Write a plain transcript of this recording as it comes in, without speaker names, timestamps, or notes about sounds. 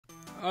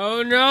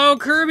Oh no,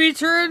 Kirby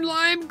turned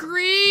lime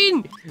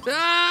green!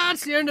 Ah,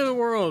 it's the end of the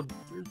world.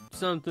 Or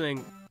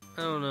something.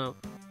 I don't know.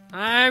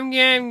 I'm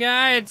Game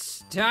Guy,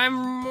 it's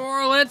time for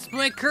more Let's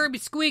Play Kirby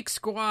Squeak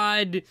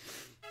Squad.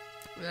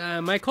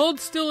 My cold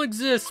still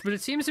exists, but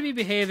it seems to be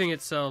behaving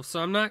itself,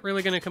 so I'm not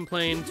really gonna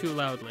complain too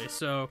loudly.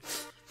 So,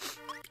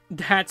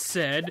 that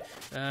said,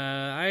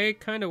 I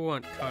kind of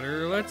want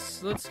Cutter.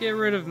 Let's get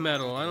rid of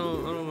metal. I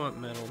don't want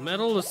metal.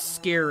 Metal is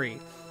scary.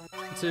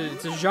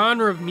 It's a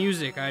genre of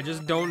music I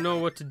just don't know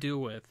what to do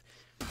with.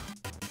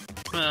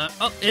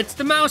 Oh, it's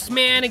the Mouse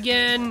Man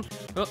again.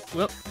 Oh,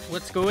 well,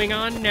 what's going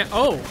on now?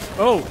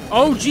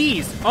 Oh,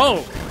 geez.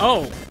 Oh,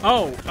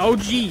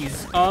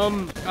 geez.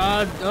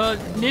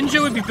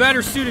 Ninja would be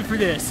better suited for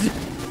this.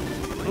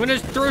 I'm gonna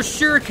throw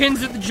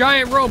shurikens at the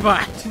giant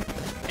robot,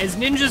 as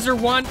ninjas are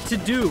wont to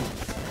do.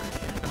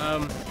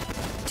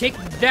 Take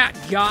that,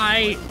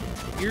 guy.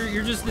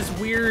 You're just this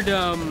weird,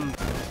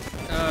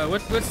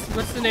 what's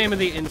the name of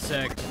the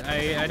insect?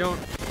 I don't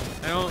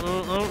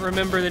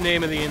remember the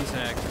name of the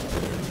insect.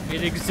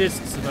 It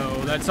exists though.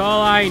 That's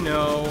all I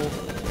know.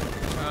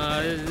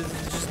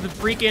 It's just the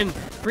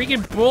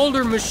freaking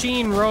boulder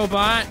machine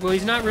robot. Well,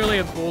 he's not really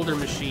a boulder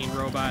machine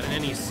robot in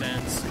any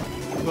sense,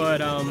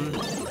 but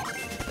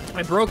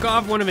I broke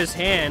off one of his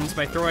hands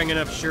by throwing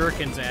enough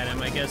shurikens at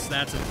him. I guess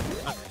that's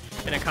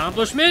an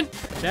accomplishment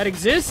that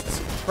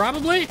exists,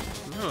 probably.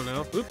 I don't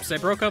know. Oops, I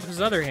broke up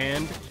his other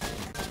hand.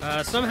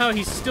 Somehow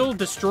he's still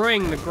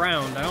destroying the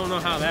ground. I don't know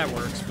how that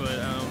works, but,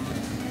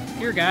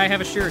 here, guy, have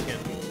a shuriken.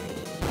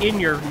 In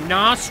your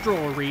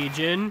nostril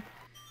region.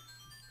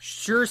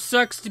 Sure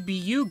sucks to be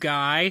you,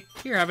 guy.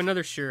 Here, have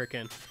another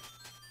shuriken.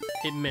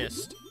 It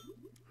missed.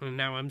 And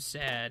now I'm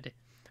sad.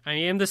 I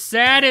am the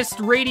saddest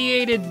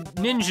radiated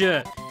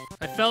ninja.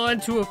 I fell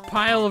into a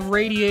pile of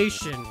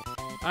radiation.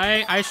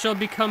 I shall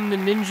become the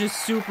ninja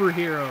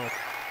superhero.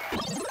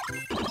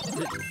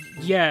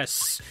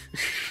 Yes.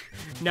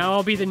 Now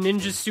I'll be the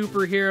ninja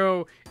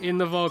superhero in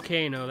the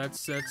volcano.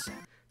 That's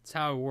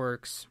how it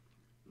works.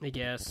 I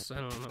guess.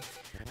 I don't know.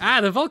 Ah,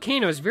 the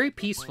volcano is very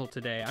peaceful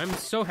today. I'm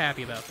so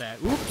happy about that.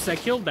 Oops, I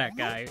killed that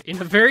guy in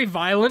a very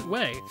violent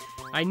way.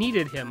 I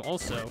needed him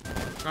also.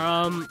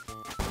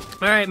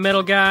 Alright,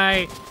 metal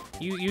guy.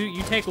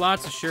 You take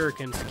lots of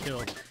shurikens to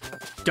kill.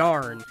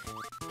 Darn.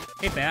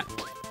 Hey, bat.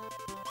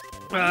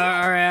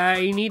 Alright,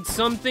 I need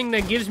something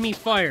that gives me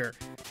fire.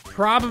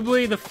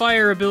 Probably the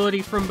fire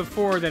ability from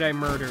before that I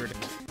murdered.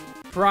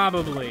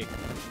 Probably.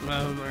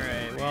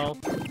 Alright, well,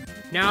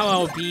 now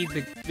I'll be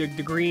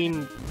the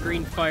green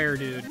fire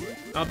dude.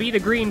 I'll be the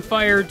green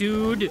fire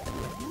dude.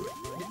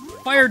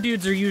 Fire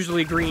dudes are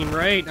usually green,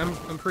 right?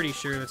 I'm pretty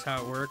sure that's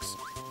how it works.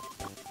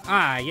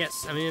 Ah,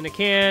 yes, I'm in a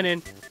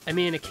cannon. I'm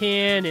in a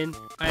cannon.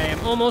 I am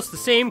almost the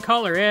same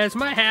color as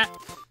my hat.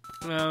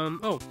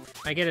 Oh,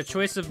 I get a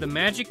choice of the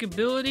magic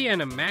ability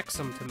and a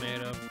Maxim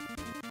tomato.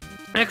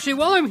 Actually,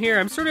 while I'm here,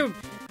 I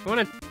want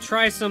to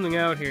try something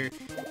out here.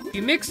 If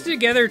you mix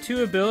together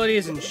two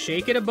abilities and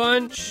shake it a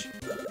bunch,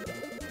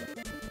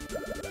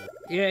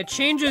 yeah, it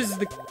changes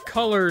the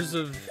colors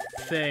of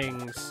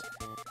things.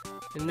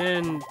 And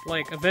then,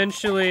 like,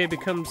 eventually it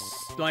becomes,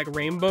 like,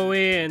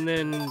 rainbowy, and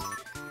then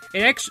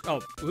it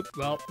actually,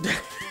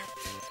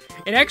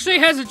 it actually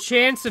has a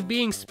chance of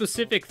being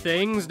specific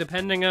things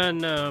depending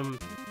on,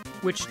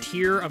 which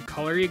tier of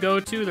color you go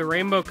to, the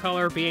rainbow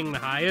color being the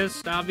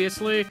highest,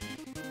 obviously.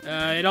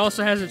 It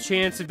also has a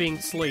chance of being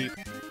sleep.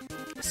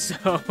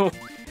 So,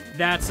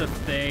 that's a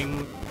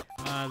thing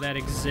that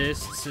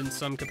exists in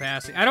some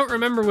capacity. I don't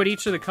remember what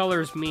each of the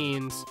colors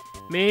means.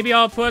 Maybe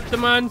I'll put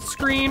them on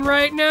screen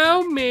right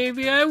now.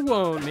 Maybe I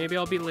won't. Maybe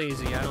I'll be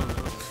lazy. I don't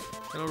know.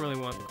 I don't really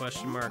want the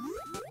question mark.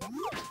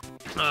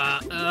 Oh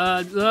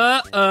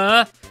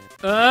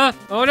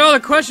no, the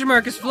question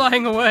mark is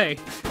flying away.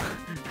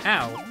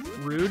 Ow.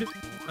 Rude.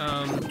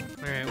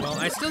 Alright, well,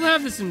 I still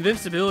have this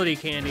invincibility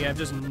candy I've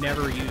just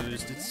never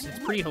used. It's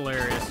pretty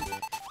hilarious.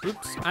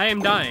 Oops, I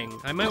am dying.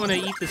 I might want to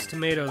eat this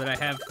tomato that I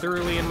have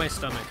thoroughly in my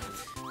stomach.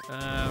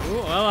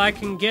 Well, I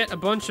can get a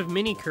bunch of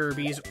mini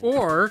Kirbys,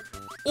 or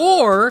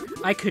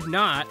I could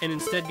not, and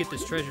instead get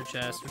this treasure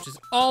chest, which is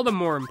all the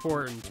more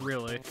important,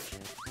 really.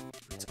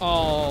 It's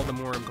all the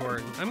more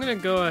important. I'm gonna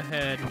go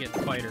ahead and get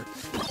Fighter.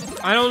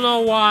 I don't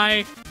know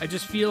why, I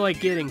just feel like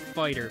getting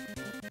Fighter.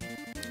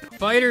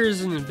 Fighter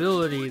is an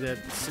ability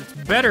it's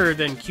better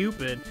than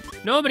Cupid.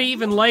 Nobody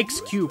even likes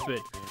Cupid.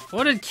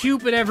 What did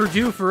Cupid ever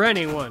do for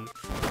anyone?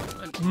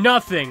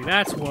 Nothing,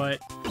 that's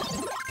what.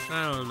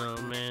 I don't know,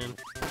 man.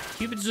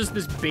 Cupid's just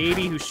this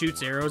baby who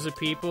shoots arrows at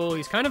people.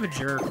 He's kind of a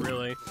jerk,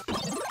 really.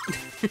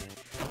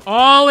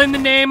 All in the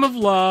name of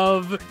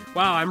love.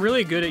 Wow, I'm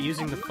really good at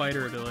using the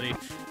Fighter ability.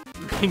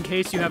 In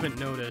case you haven't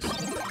noticed.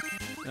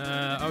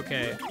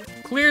 Okay.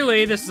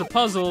 Clearly, this is a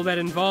puzzle that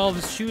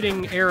involves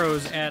shooting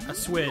arrows at a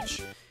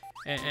switch.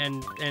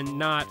 And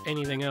not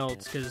anything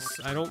else, because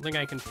I don't think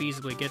I can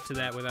feasibly get to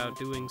that without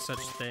doing such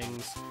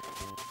things.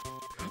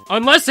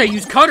 Unless I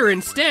use Cutter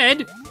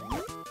instead!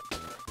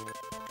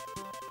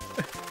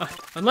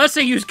 Unless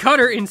I use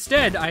Cutter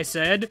instead, I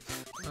said.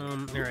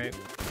 Alright.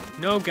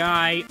 No,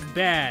 guy.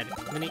 Bad.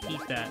 I'm gonna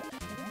eat that.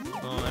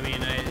 Well, I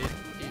mean,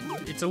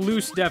 it's a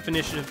loose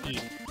definition of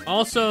eat.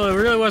 Also, it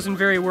really wasn't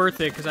very worth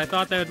it, because I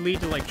thought that would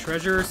lead to, like,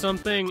 treasure or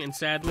something, and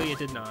sadly, it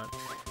did not.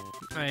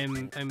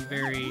 I'm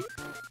very,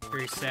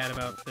 very sad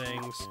about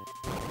things.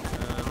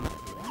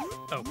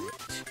 Oh.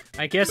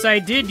 I guess I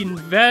did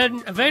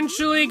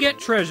eventually get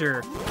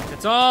treasure.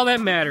 That's all that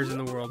matters in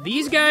the world.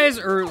 These guys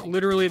are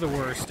literally the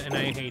worst, and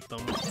I hate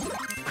them.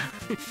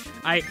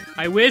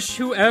 I wish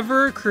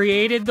whoever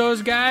created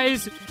those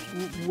guys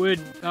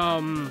would,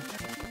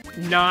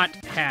 not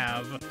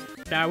have.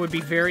 That would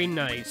be very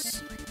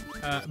nice.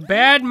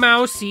 Bad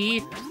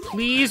Mousy,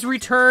 please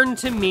return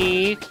to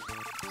me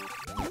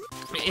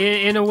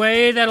in a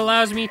way that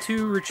allows me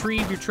to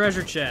retrieve your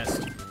treasure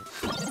chest.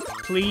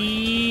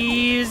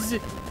 Please.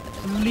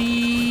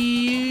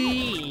 Please.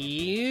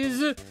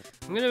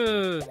 I'm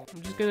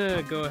just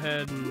gonna go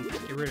ahead and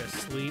get rid of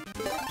sleep.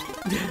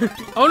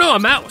 Oh no, a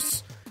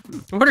mouse!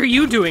 What are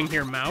you doing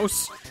here,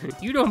 mouse?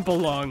 You don't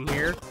belong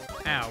here.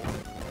 Ow.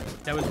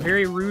 That was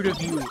very rude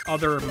of you,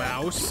 other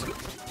mouse.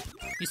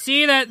 You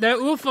see, that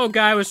UFO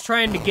guy was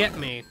trying to get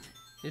me.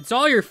 It's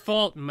all your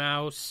fault,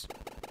 mouse.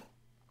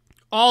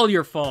 All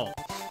your fault.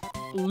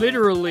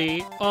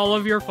 Literally, all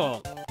of your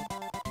fault.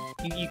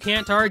 You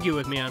can't argue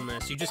with me on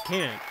this. You just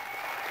can't.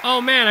 Oh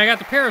man, I got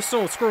the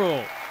Parasol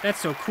Scroll. That's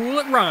so cool,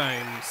 it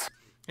rhymes.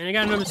 And I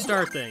got another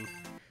star thing.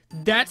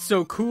 That's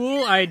so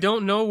cool, I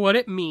don't know what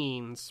it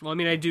means. Well, I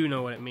mean, I do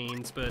know what it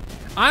means, but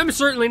I'm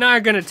certainly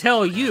not gonna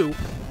tell you.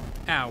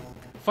 Ow.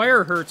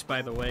 Fire hurts,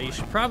 by the way. You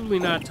should probably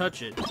not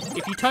touch it.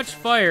 If you touch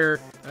fire,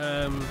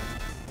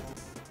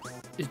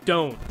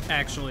 don't,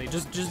 actually.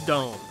 Just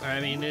don't. I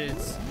mean,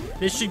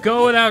 this should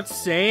go without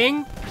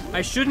saying.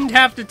 I shouldn't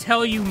have to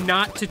tell you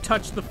not to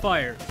touch the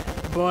fire,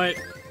 but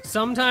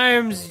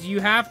sometimes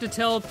you have to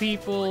tell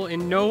people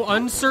in no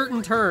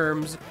uncertain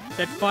terms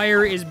that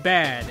fire is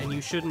bad and you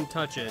shouldn't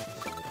touch it.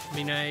 I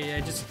mean, I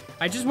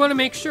just want to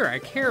make sure. I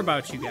care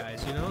about you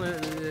guys, you know?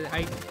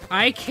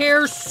 I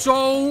care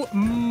so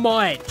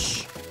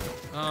much.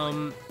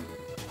 I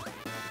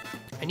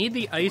need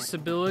the ice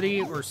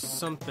ability or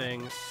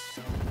something.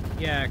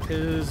 Yeah,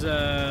 because,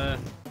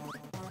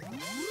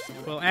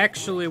 well,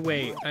 actually,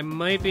 wait. I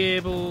might be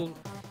able...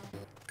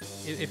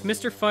 If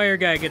Mr. Fire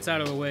Guy gets out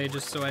of the way,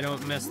 just so I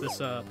don't mess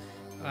this up,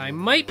 I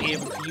might be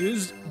able to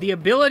use the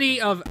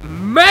ability of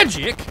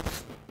magic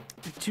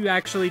to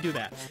actually do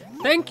that.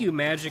 Thank you,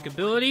 magic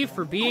ability,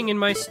 for being in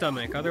my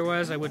stomach.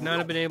 Otherwise, I would not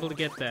have been able to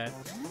get that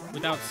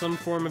without some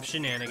form of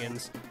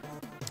shenanigans.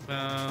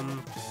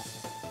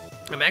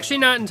 I'm actually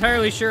not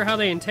entirely sure how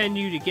they intend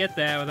you to get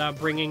that without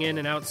bringing in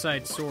an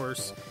outside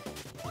source.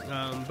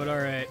 But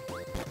alright.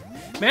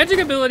 Magic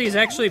ability is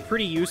actually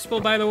pretty useful,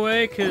 by the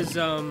way, because,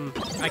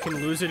 I can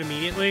lose it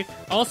immediately.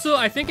 Also,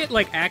 I think it,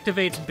 like,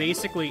 activates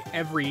basically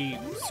every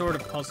sort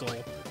of puzzle.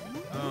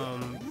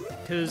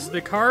 Because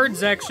the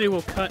cards actually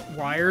will cut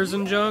wires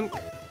and junk,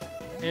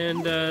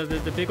 and,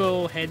 the big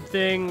ol' head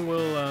thing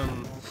will,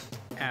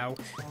 ow.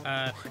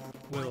 Ow.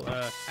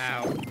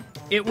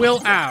 It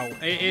will ow.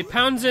 It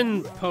pounds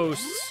in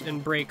posts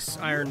and breaks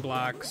iron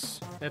blocks.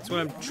 That's what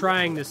I'm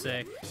trying to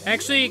say.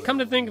 Actually, come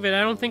to think of it,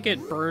 I don't think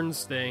it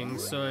burns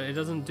things, so it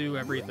doesn't do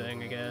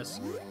everything, I guess.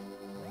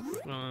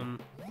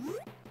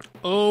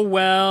 Oh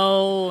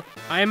well.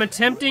 I am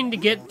attempting to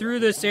get through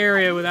this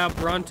area without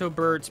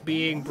Brontoberts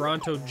being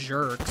Bronto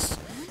jerks.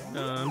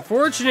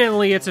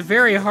 Unfortunately, it's a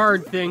very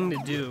hard thing to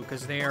do,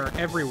 because they are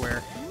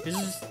everywhere.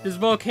 This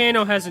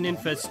volcano has an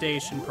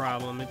infestation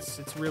problem.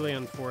 It's really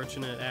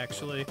unfortunate,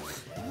 actually.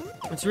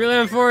 It's really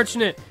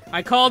unfortunate.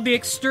 I called the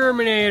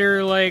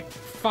exterminator like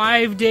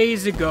 5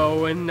 days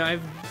ago, and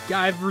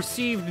I've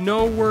received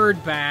no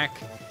word back.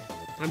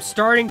 I'm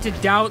starting to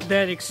doubt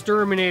that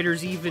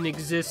exterminators even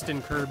exist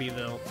in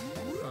Kirbyville.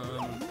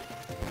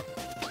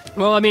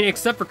 Well, I mean,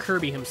 except for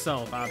Kirby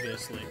himself,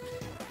 obviously.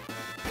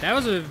 That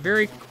was a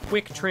very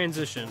quick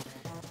transition.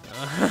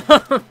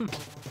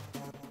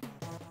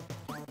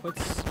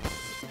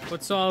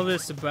 What's all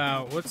this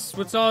about?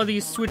 What's all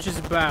these switches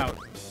about?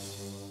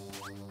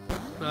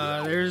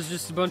 There's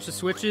just a bunch of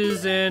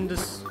switches and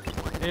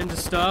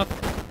stuff,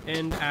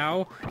 and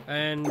ow,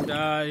 and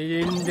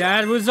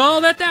that was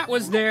all that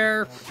was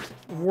there.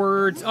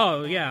 Words.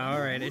 Oh yeah, all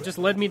right. It just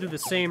led me to the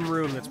same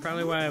room. That's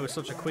probably why it was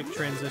such a quick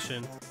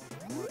transition.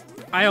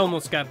 I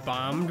almost got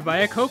bombed by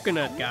a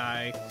coconut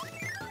guy.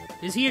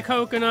 Is he a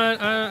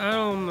coconut? I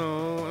don't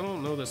know. I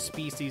don't know the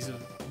species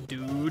of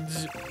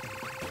dudes.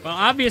 Well,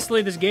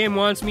 obviously this game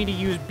wants me to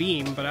use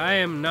beam, but I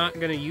am not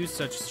gonna use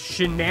such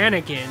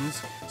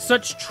shenanigans,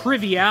 such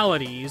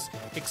trivialities,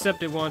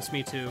 except it wants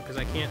me to, because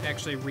I can't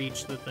actually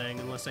reach the thing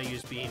unless I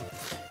use beam.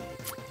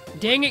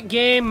 Dang it,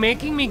 game,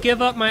 making me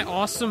give up my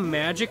awesome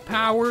magic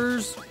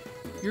powers.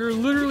 You're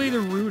literally the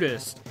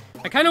rudest.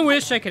 I kind of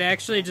wish I could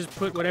actually just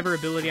put whatever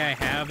ability I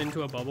have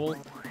into a bubble.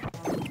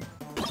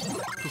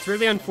 It's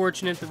really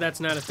unfortunate that that's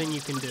not a thing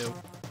you can do,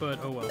 but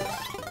oh well.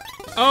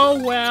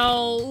 Oh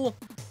well!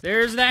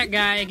 There's that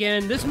guy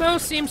again. This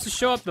mouse seems to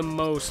show up the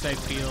most, I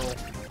feel.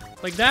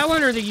 Like that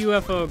one or the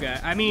UFO guy?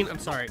 I mean, I'm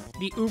sorry,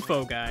 the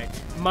UFO guy.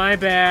 My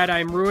bad,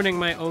 I'm ruining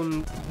my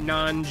own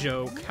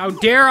non-joke. How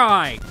dare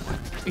I?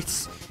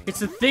 It's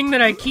a thing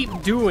that I keep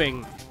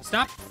doing.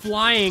 Stop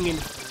flying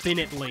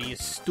infinitely, you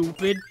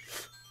stupid.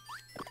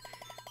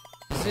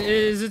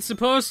 Is it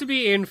supposed to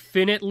be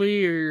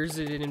infinitely, or is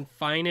it an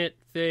infinite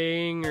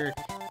thing, or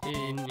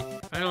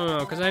I don't know,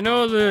 because I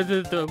know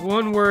the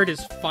one word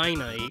is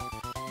finite.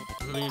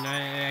 I mean,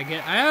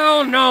 I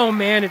don't know,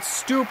 man, it's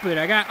stupid.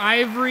 I got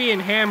ivory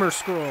and hammer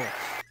scroll.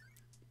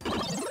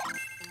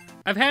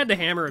 I've had the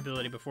hammer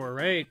ability before,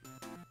 right?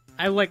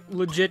 I, like,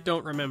 legit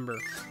don't remember.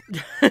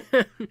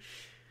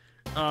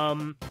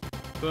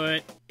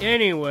 But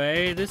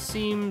anyway, this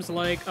seems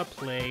like a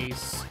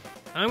place.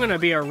 I'm gonna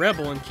be a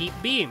rebel and keep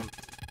beam.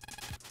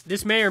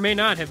 This may or may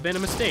not have been a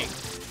mistake.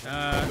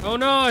 Oh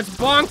no, it's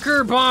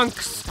Bonker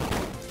Bonks!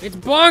 It's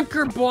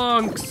Bonker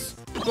Bonks!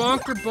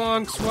 Bonker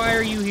Bonks, why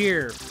are you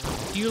here?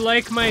 Do you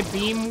like my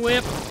beam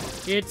whip?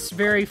 It's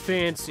very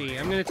fancy.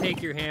 I'm gonna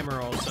take your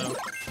hammer also.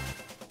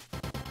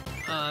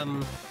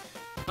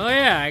 Oh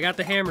yeah, I got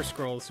the hammer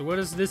scroll, so what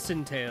does this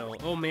entail?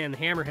 Oh man, the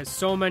hammer has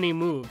so many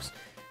moves.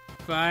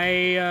 If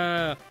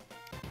I,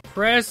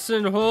 press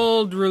and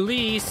hold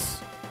release...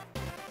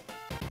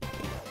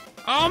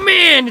 Oh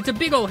man, it's a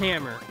big ol'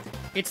 hammer.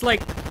 It's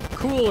like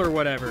cool or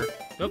whatever.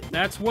 Oh,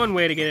 that's one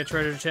way to get a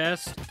treasure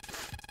chest.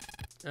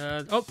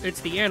 Oh,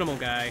 it's the animal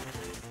guy.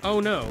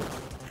 Oh no.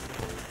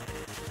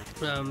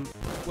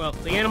 Well,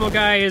 the animal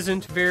guy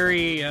isn't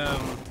very,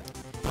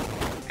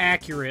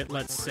 accurate,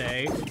 let's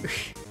say.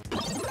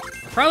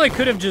 Probably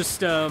could have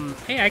just,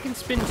 hey, I can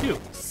spin too.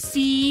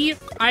 See?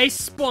 I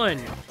spun.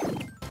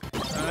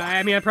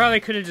 I mean, I probably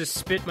could have just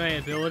spit my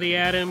ability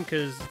at him,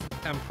 because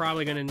I'm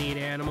probably gonna need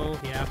animal,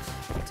 yeah,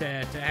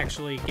 to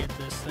actually get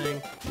this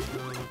thing.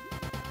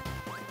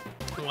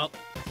 Well,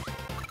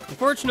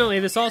 unfortunately,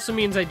 this also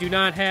means I do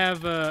not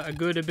have a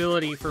good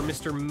ability for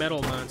Mr.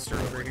 Metal Monster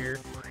over here.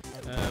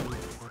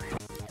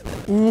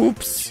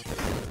 Oops.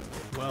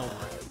 Well.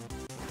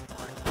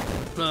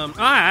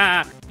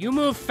 You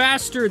move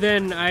faster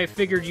than I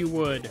figured you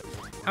would.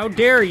 How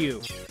dare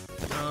you?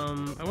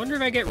 I wonder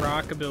if I get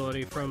rock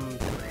ability from...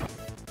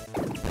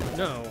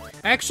 No.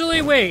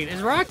 Actually, wait,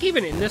 is rock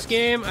even in this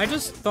game? I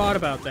just thought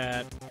about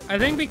that. I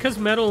think because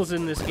metal's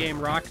in this game,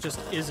 rock just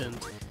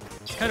isn't.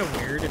 It's kind of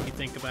weird if you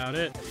think about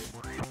it.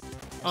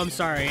 I'm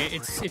sorry,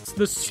 it's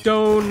the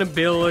stone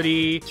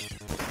ability.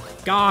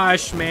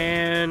 Gosh,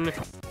 man.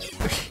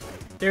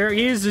 There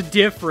is a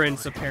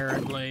difference,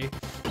 apparently.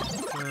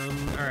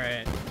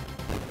 Alright.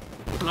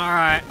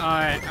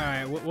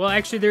 Alright. Well,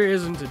 actually, there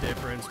isn't a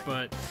difference,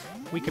 but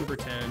we can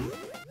pretend.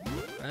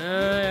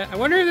 I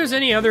wonder if there's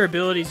any other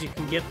abilities you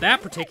can get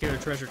that particular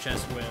treasure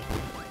chest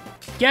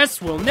with.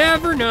 Guess we'll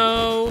never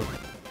know.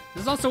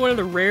 This is also one of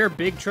the rare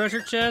big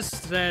treasure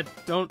chests that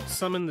don't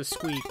summon the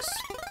squeaks.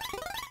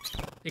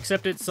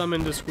 Except it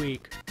summoned a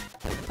squeak.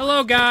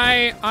 Hello,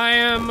 guy. I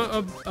am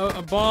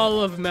a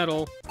ball of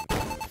metal.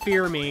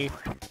 Fear me.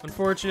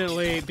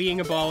 Unfortunately, being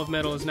a ball of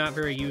metal is not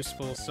very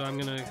useful, so I'm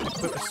gonna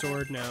equip a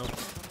sword now.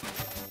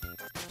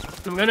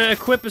 I'm gonna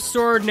equip a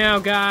sword now,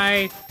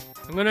 guy.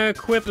 I'm gonna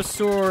equip a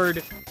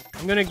sword.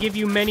 I'm gonna give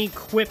you many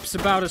quips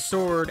about a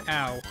sword.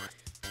 Ow.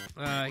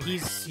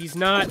 He's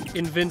not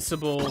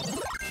invincible.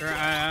 Or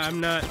I'm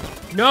not...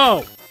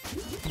 No!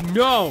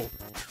 No!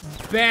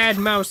 Bad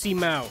mousy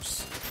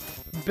mouse.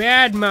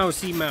 Bad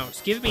mousy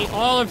mouse. Give me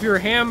all of your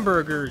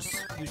hamburgers,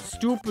 you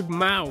stupid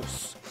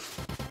mouse.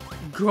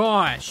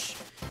 Gosh.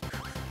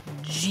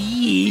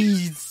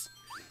 Jeez.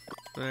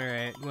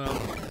 Alright, well...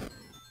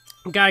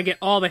 Gotta get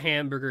all the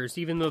hamburgers,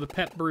 even though the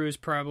pep brews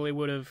probably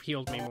would have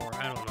healed me more.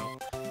 I don't know.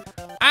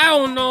 I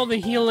don't know the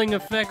healing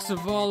effects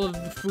of all of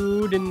the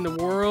food in the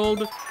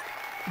world.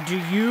 Do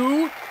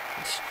you?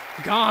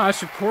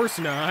 Gosh, of course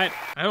not.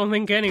 I don't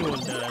think anyone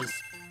does.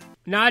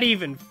 Not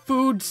even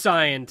food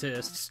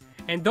scientists.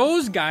 And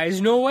those guys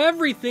know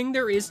everything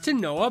there is to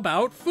know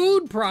about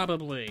food,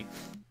 probably.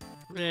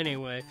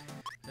 Anyway,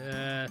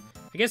 I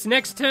guess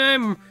next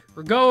time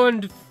we're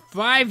going to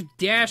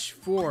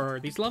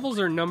 5-4. These levels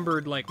are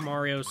numbered like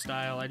Mario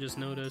style, I just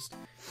noticed.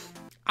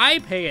 I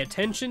pay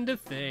attention to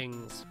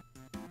things.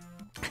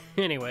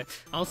 Anyway,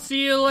 I'll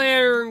see you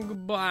later and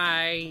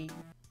goodbye.